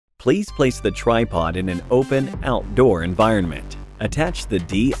Please place the tripod in an open, outdoor environment. Attach the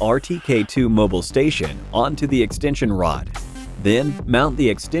D-RTK2 mobile station onto the extension rod. Then mount the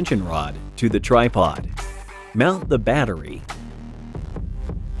extension rod to the tripod. Mount the battery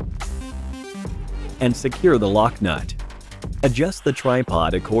and secure the lock nut. Adjust the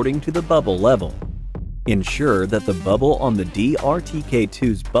tripod according to the bubble level. Ensure that the bubble on the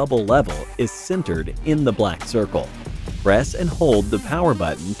D-RTK2's bubble level is centered in the black circle. Press and hold the power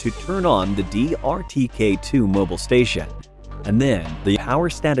button to turn on the D-RTK2 mobile station, and then the power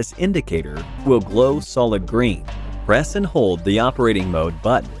status indicator will glow solid green. Press and hold the operating mode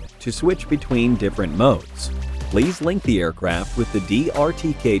button to switch between different modes. Please link the aircraft with the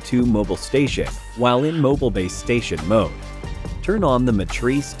D-RTK2 mobile station while in mobile base station mode. Turn on the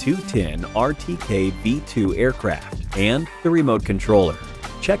Matrice 210 RTK V2 aircraft and the remote controller.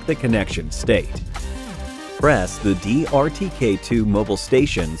 Check the connection state. Press the D-RTK2 mobile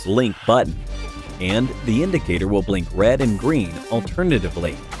station's link button, and the indicator will blink red and green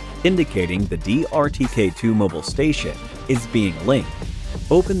alternatively, indicating the D-RTK2 mobile station is being linked.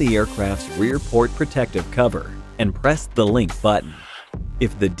 Open the aircraft's rear port protective cover and press the link button.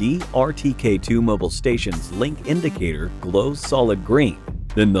 If the D-RTK2 mobile station's link indicator glows solid green,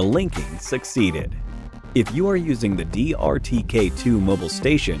 then the linking succeeded. If you are using the D-RTK2 mobile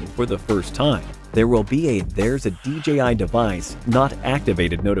station for the first time, there will be a "There's a DJI device not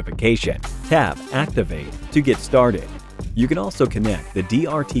activated" notification. Tap Activate to get started. You can also connect the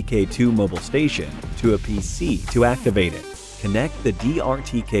D-RTK2 mobile station to a PC to activate it. Connect the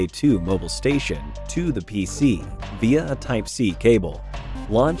D-RTK2 mobile station to the PC via a Type-C cable.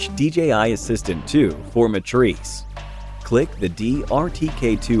 Launch DJI Assistant 2 for Matrice. Click the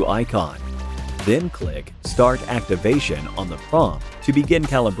D-RTK2 icon. Then click Start Activation on the prompt to begin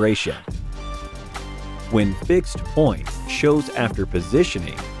calibration. When fixed point shows after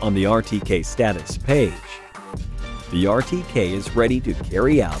positioning on the RTK status page, the RTK is ready to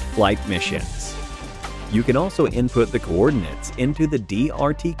carry out flight missions. You can also input the coordinates into the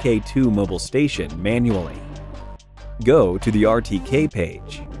D-RTK2 mobile station manually. Go to the RTK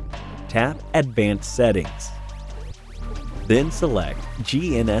page. Tap Advanced Settings. Then select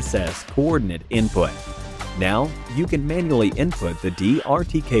GNSS Coordinate Input. Now, you can manually input the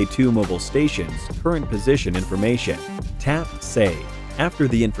D-RTK2 mobile station's current position information. Tap Save. After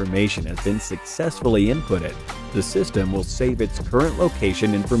the information has been successfully inputted, the system will save its current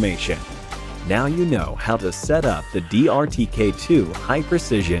location information. Now you know how to set up the D-RTK2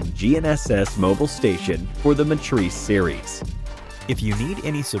 high-precision GNSS mobile station for the Matrice series. If you need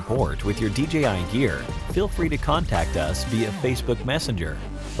any support with your DJI gear, feel free to contact us via Facebook Messenger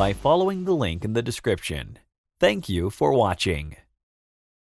by following the link in the description. Thank you for watching.